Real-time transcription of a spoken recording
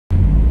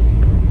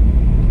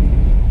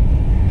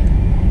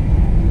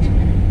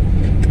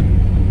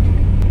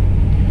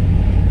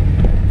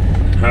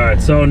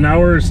So now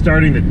we're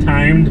starting the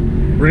timed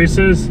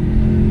races.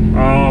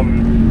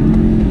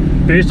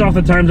 Based off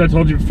the times I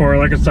told you before,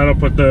 like I said, I'll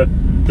put the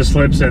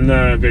slips in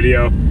the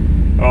video.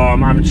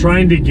 I'm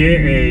trying to get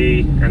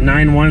a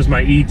 9.1 as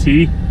my ET.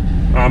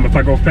 If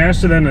I go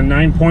faster than a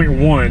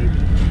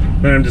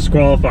 9.1, then I'm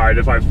disqualified.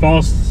 If I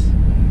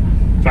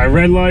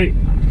red light,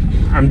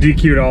 I'm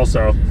DQ'd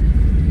also.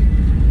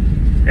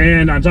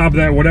 And on top of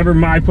that, whatever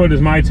I put as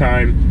my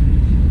time,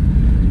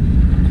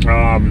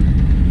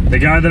 the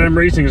guy that I'm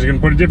racing is going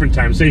to put a different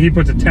time. Say he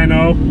puts a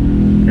 10.0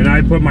 and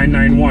I put my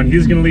 9.1.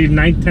 He's going to leave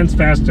 9/10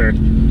 faster.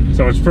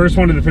 So it's first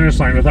one to the finish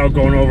line without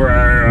going over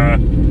our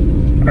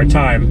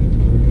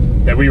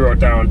time that we wrote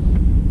down.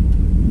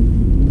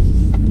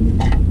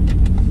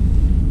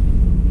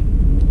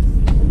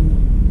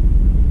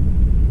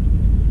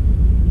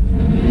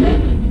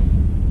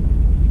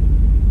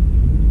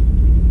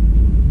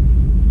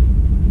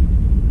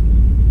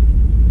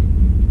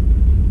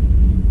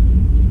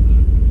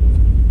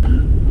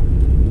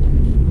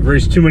 I've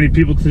raced too many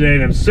people today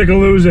and I'm sick of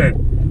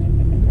losing.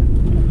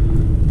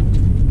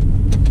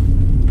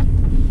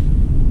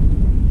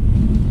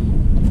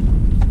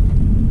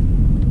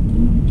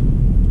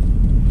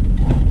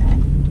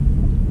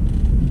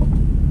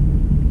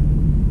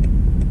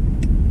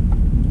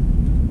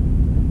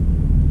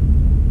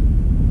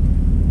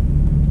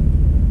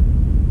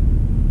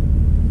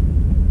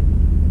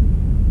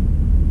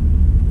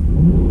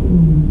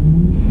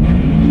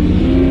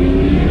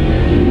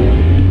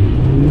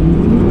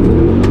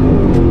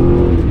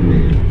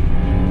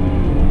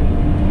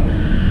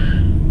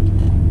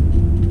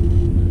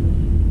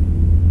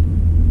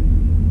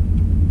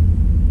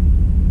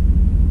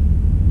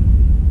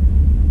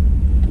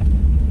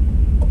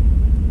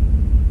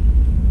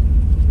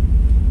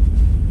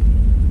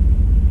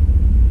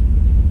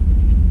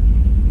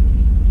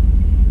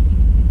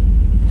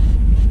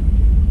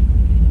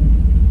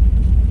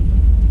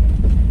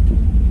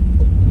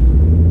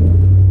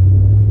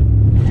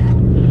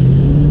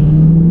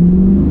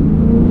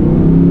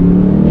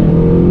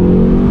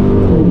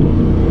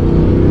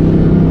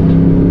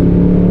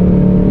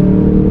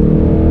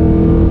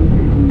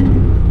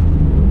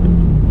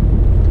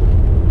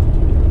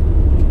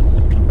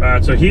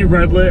 So he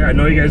red lit. I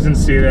know you guys didn't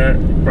see that.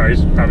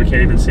 Probably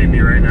can't even see me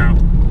right now.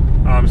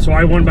 So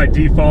I won by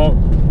default.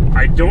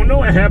 I don't know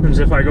what happens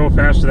if I go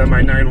faster than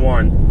my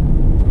 9.1.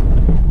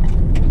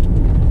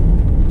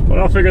 But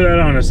I'll figure that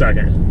out in a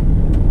second.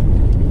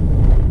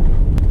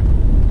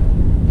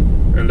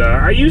 And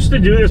I used to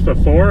do this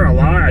before a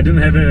lot. I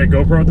didn't have it at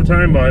GoPro at the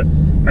time, but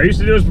I used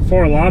to do this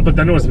before a lot, but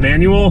then it was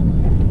manual.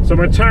 So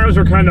my times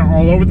were kind of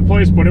all over the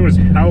place, but it was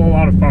hell of a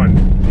lot of fun.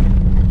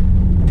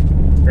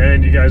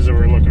 And you guys that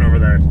were looking over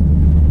there.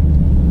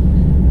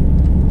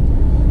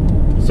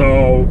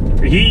 So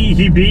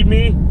he beat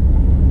me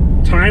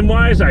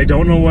time-wise. I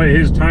don't know what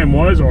his time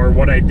was or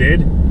what I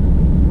did.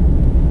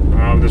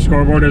 The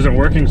scoreboard isn't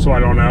working, so I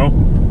don't know.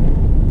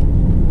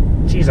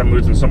 Jeez, I'm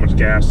losing so much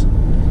gas.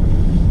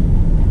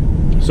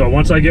 So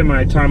once I get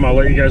my time, I'll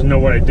let you guys know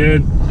what I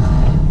did.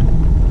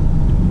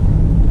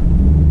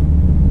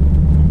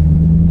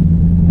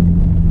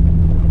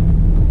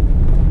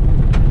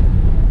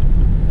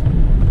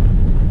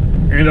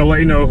 And I'll let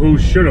you know who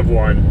should have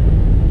won.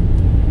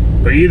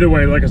 But either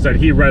way, like I said,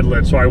 he red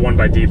lit, so I won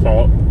by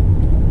default.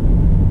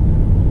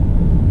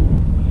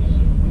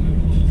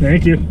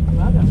 Thank you.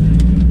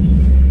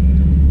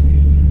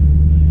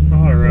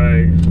 All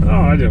right.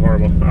 Oh, I did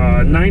horrible.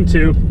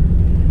 9.2.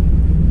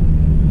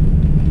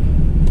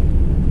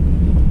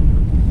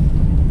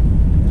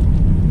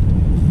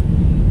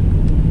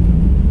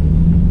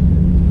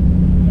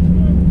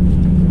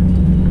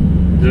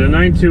 Did a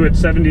 9.2 at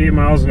 78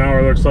 miles an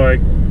hour, looks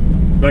like.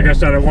 Like I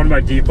said, I won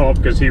by default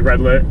because he red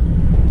lit.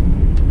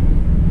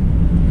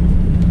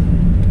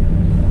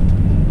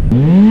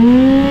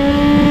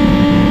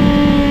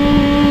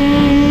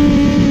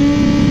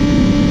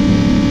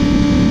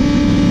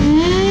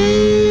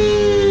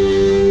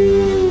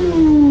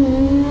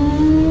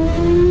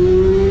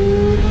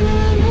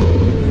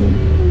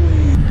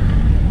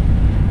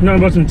 Nothing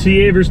about some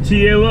TA versus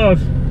TA love.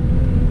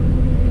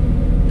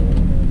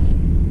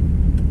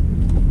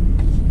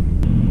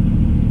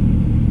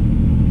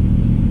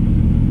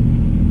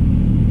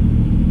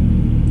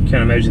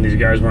 Can't imagine these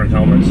guys wearing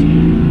helmets.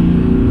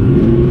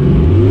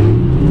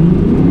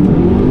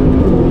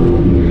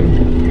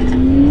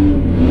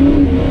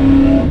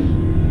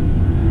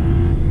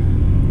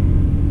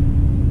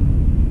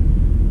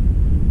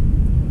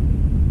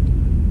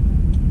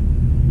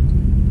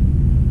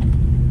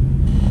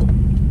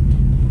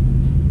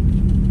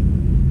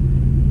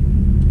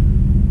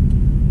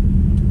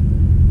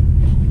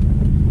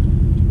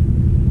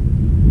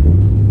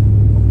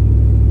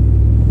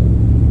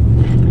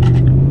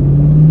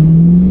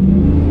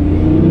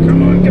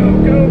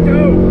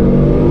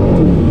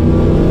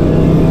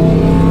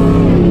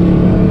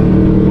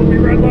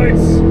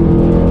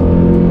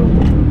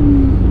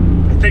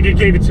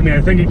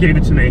 I think it gave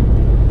it to me.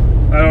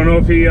 I don't know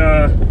if he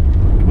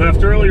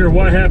left early or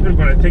what happened,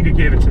 but I think it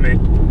gave it to me.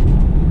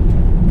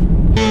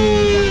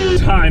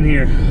 It's hot in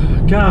here.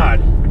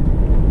 God.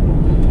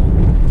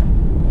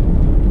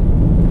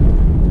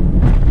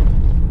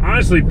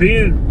 Honestly,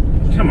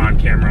 come on,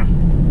 camera.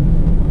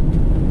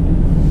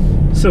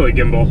 Silly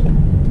gimbal.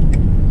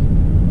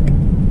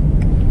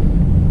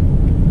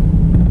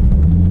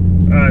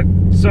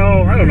 So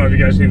I don't know if you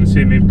guys can even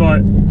see me,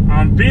 but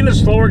being the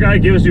slower guy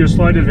gives you a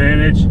slight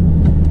advantage.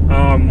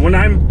 When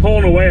I'm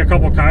pulling away a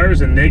couple cars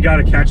and they got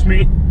to catch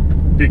me,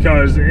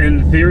 because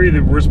in theory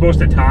that we're supposed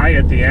to tie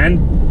at the end,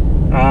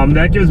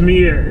 that gives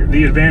me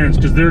the advantage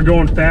because they're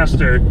going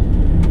faster.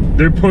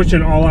 They're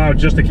pushing all out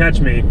just to catch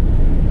me.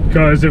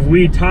 Because if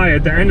we tie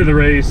at the end of the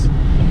race,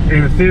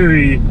 in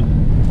theory,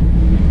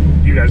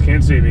 you guys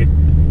can't see me.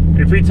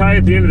 If we tie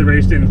at the end of the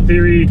race, in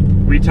theory,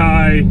 we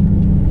tie.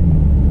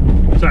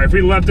 Sorry, if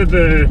we left at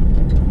the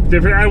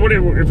different,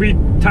 if we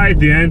tie at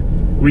the end,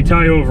 we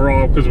tie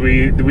overall because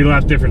we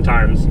left different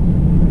times.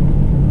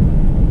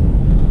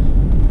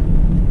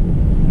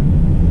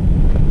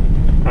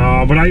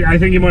 But I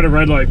think he might have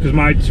red light because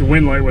my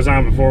wind light was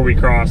on before we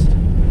crossed.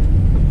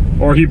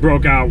 Or he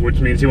broke out, which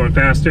means he went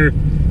faster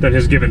than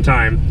his given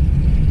time.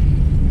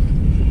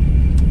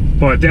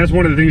 But that's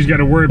one of the things you got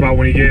to worry about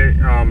when you get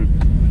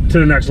to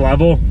the next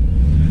level,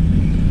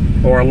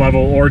 or a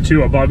level or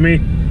two above me,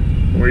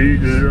 where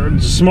the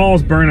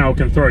smallest burnout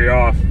can throw you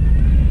off.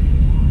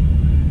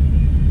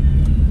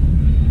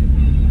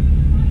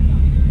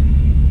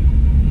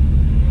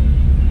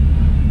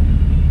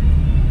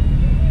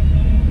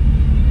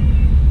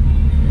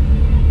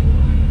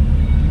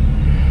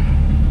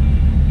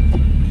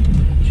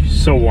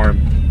 So warm.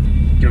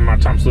 Give me my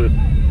Tom Sleep.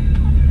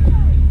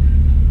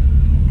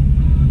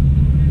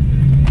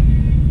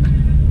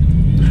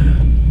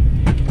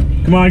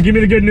 Come on, give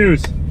me the good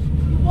news.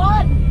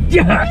 What?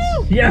 Yes!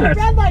 Woo! Yes!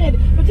 He's red lighted.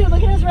 But dude,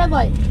 look at his red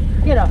light.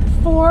 Get a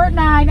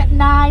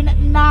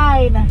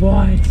 4999.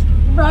 What?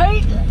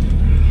 Right?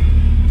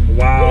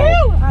 Wow.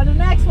 Woo! On the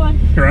next one.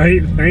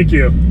 Right? Thank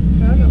you.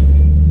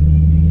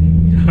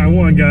 I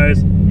won,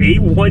 guys.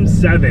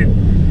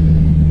 817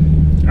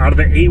 out of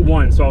the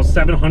 8-1, so I was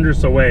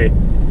 700ths away.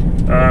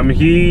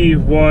 He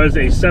was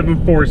a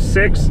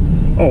 746.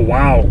 Oh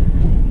wow.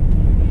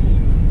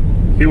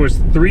 He was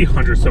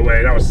 300ths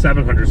away. That was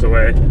 700ths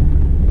away.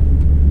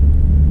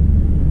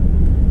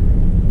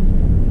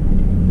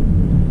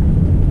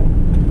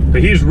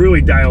 But he's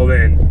really dialed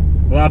in.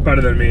 A lot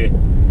better than me.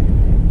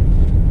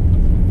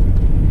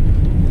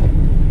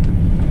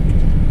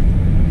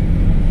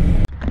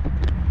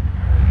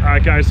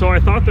 Alright guys, so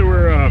I thought there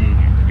were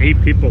 8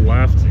 people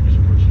left.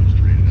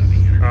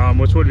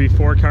 Which would be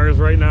 4 cars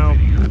right now.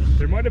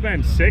 There might have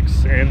been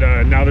 6, and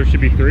now there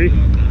should be 3.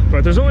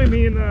 But there's only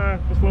me and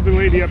this lovely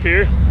lady up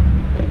here.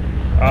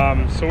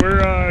 So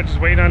we're just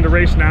waiting on the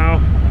race now.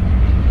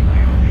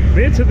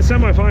 Made it to the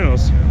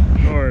semifinals.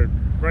 Or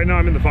right now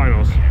I'm in the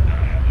finals.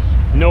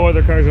 No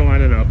other cars are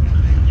lining up.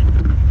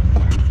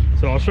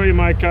 So I'll show you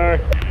my car,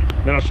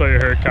 then I'll show you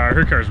her car.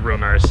 Her car's real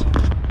nice.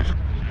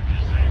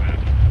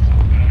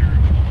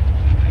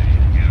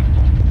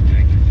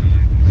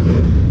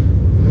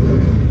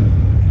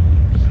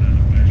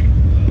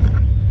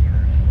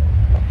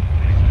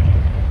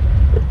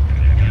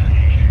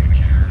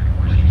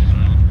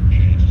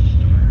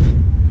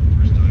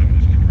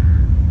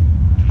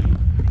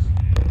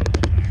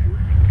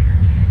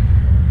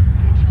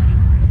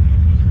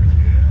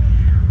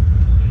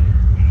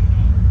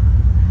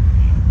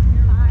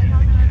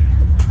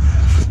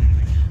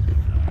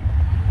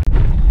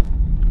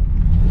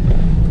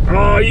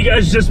 You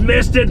guys just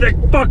missed it. The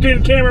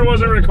fucking camera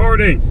wasn't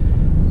recording.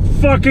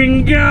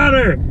 Fucking got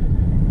her.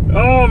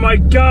 Oh my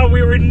god,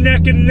 we were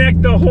neck and neck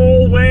the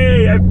whole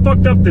way. I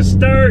fucked up the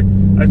start.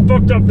 I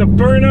fucked up the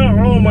burnout.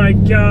 Oh my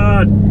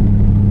god.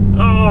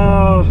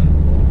 Oh.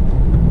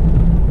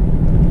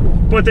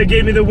 But they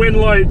gave me the wind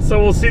light, so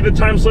we'll see the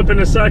time slip in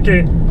a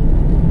second.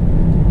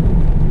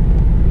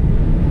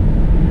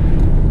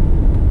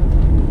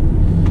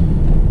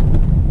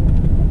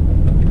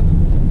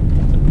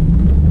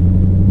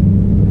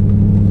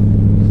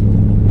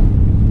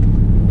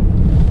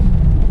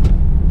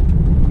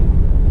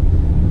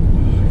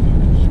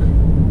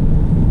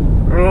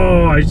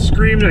 I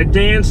screamed, I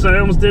danced, I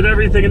almost did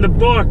everything in the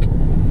book.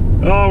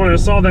 Oh, when I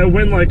saw that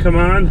wind light come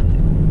on.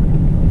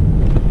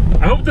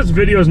 I hope this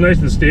video is nice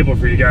and stable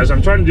for you guys.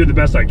 I'm trying to do the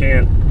best I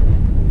can.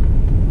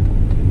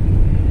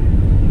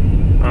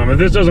 If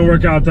this doesn't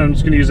work out, then I'm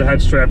just going to use a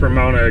head strap or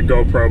mount a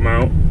GoPro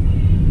mount.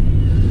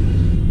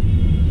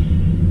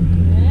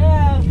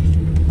 Yeah.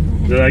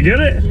 Did I get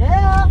it?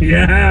 Yeah.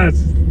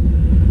 Yes.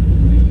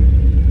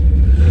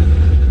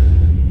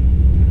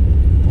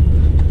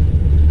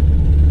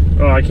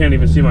 Oh, I can't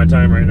even see my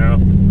time right now.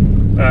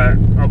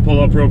 I'll pull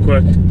up real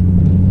quick.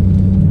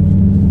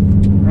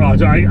 Oh,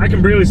 I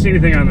can barely see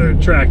anything on the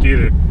track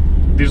either.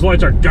 These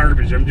lights are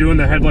garbage. I'm doing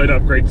the headlight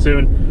upgrade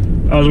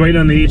soon. I was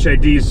waiting on the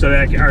HIDs, so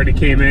that already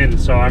came in,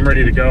 so I'm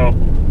ready to go.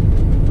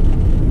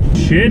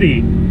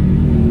 Shitty.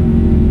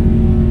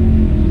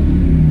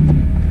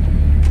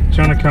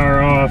 Turn the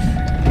car off.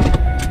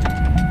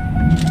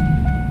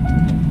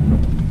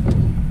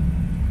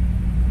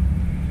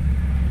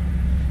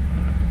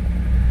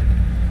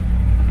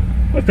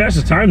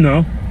 passes time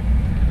though.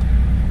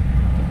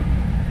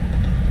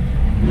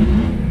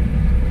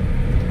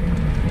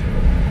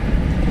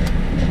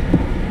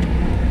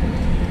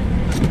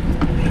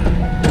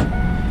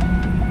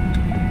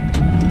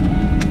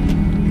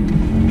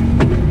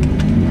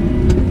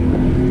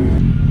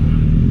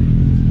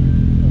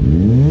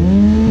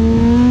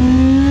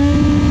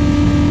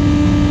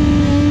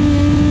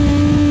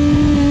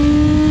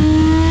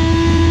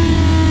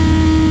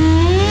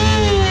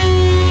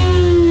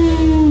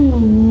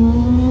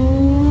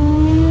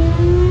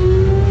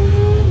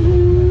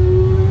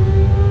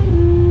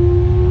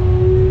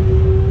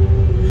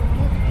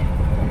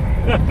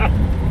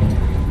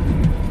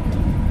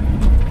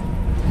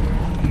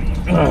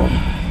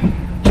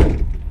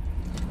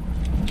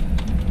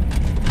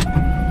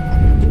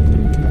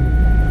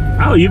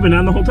 Oh, you've been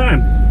on the whole time.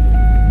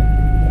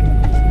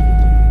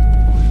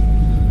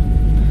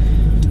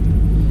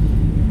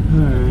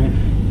 Alright.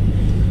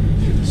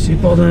 Get the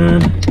seatbelt on.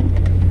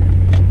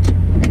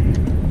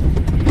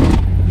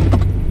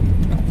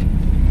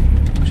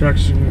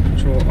 Traction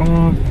control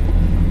off.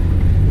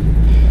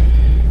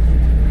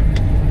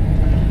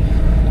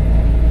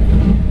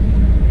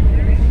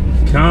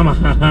 Come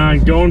on,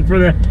 going for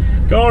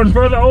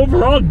the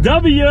overall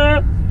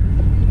W.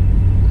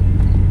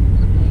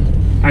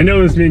 I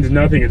know this means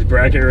nothing, it's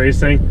bracket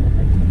racing,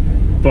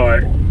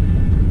 but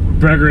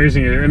bracket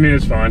racing, I mean,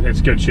 it's fun, it's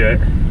good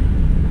shit.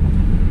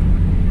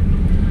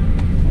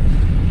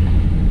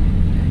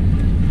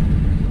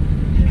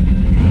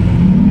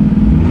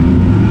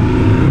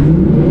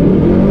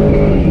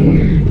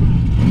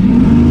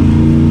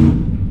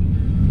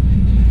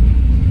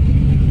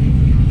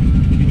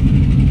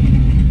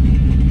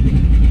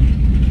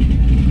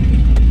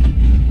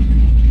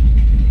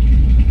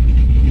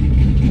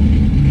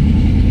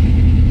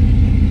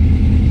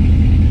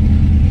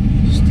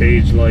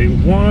 Stage light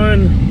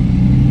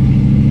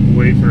 1,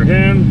 wait for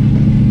him,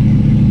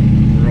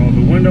 roll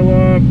the window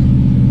up.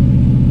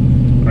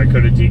 I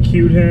could have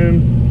DQ'd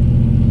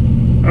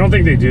him. I don't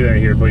think they do that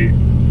here, but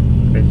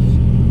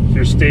if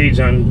you're staged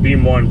on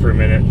beam 1 for a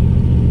minute,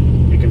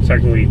 you can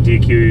technically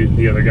DQ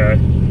the other guy.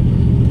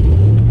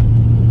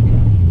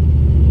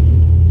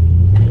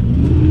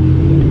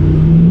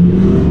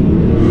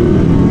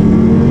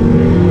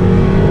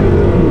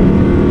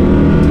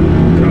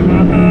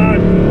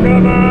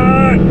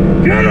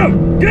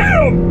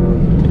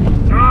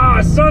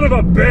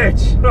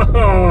 Bitch!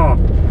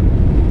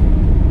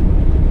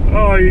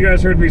 Oh, you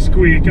guys heard me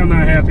squeak. I'm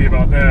not happy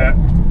about that.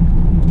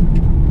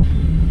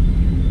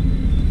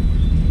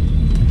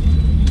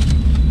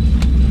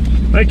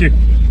 Thank you.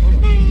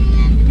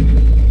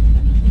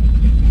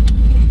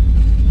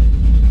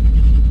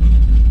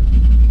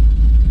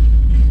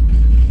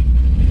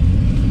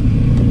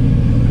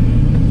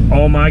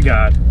 Oh my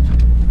God.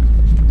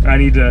 I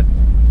need to...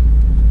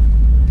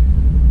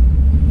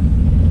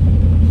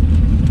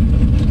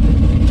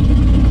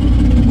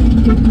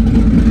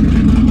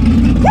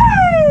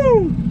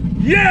 Woo!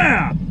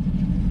 Yeah!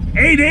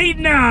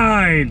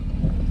 889!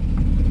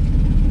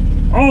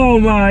 Oh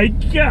my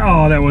God!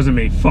 Oh, that wasn't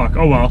me. Fuck.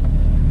 Oh well.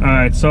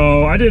 Alright,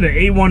 so I did an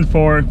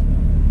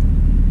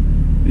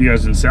 814. You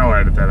guys didn't see, I'll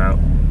edit that out.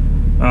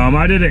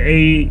 I did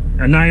a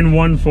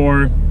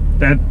 914.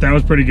 That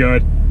was pretty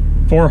good.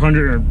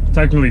 400, or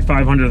technically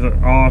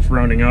 500 off,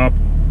 rounding up.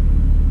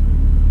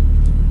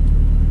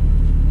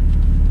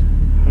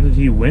 How did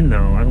he win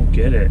though? I don't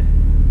get it.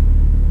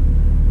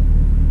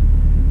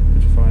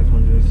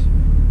 500.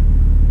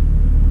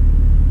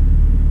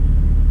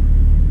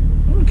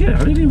 I don't get it.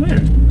 How did he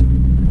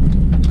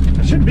win?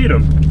 I should beat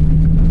him.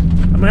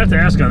 I'm gonna have to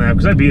ask on that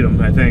because I beat him,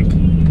 I think.